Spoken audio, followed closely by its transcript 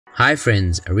Hi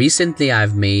friends, recently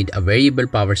I've made a variable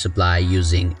power supply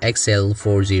using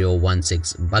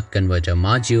XL4016 buck converter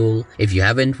module. If you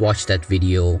haven't watched that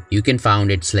video, you can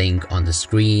find its link on the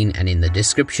screen and in the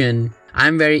description.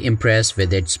 I'm very impressed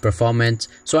with its performance,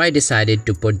 so I decided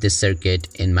to put this circuit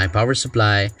in my power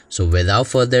supply. So without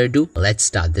further ado, let's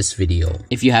start this video.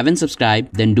 If you haven't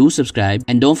subscribed, then do subscribe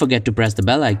and don't forget to press the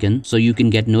bell icon so you can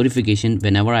get notification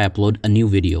whenever I upload a new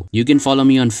video. You can follow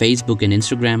me on Facebook and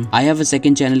Instagram. I have a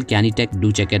second channel, KIYANI'S,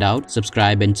 do check it out,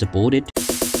 subscribe and support it.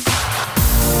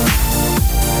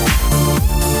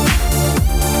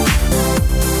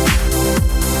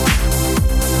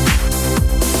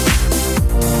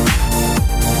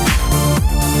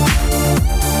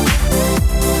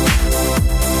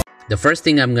 The first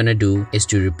thing I'm gonna do is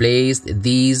to replace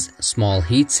these small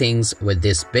heat sinks with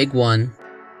this big one.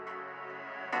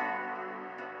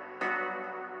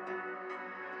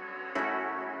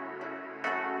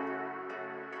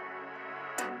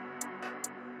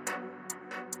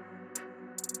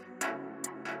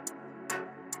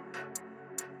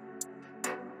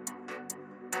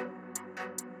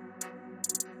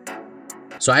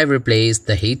 So I've replaced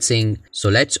the heatsink. So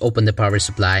let's open the power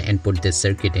supply and put this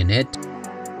circuit in it.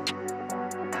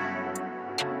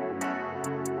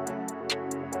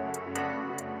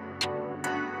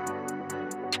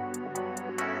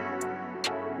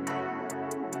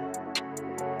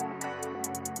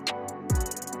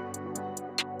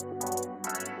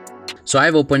 So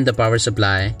I've opened the power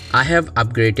supply. I have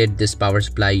upgraded this power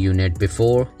supply unit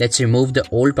before. Let's remove the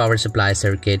old power supply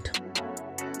circuit.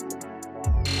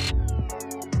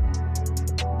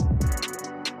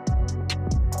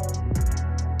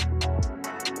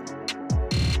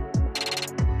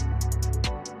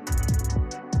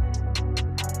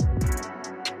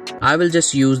 I will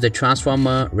just use the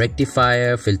transformer,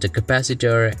 rectifier, filter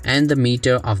capacitor and the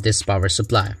meter of this power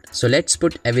supply. So let's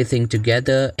put everything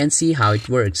together and see how it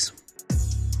works.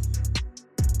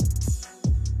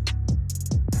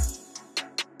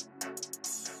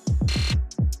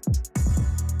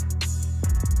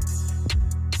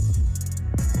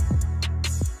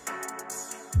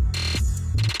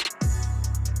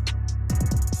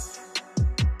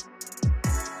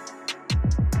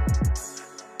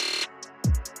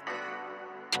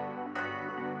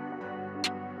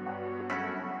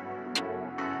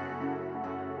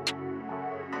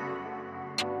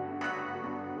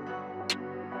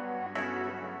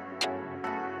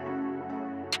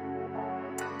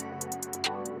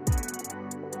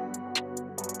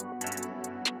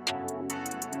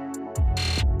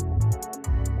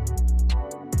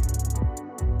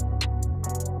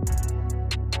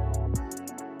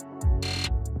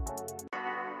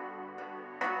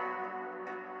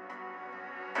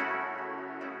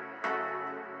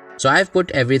 So I've put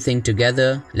everything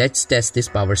together. Let's test this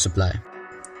power supply.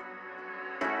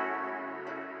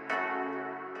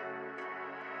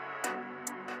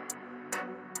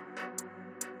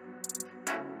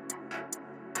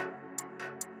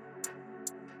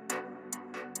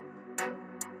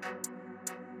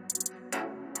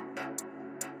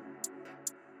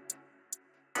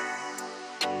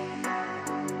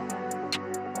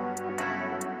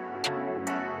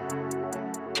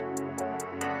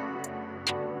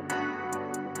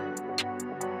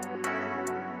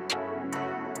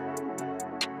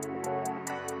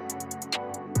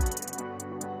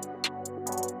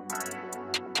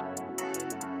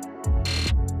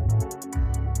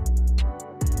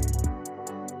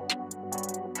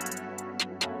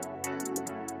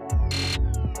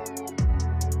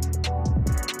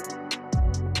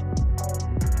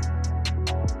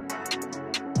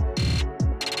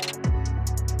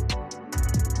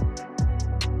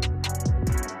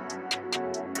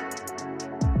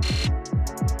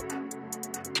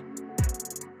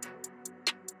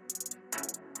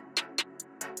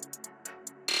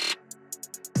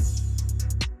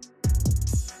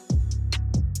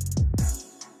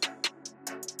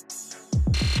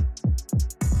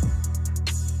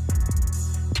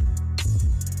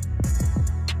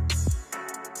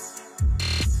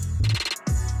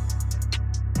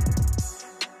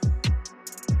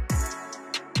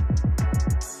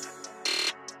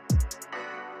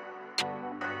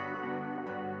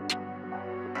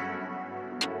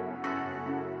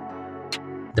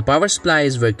 The power supply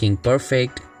is working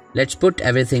perfect. Let's put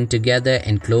everything together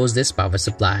and close this power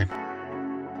supply.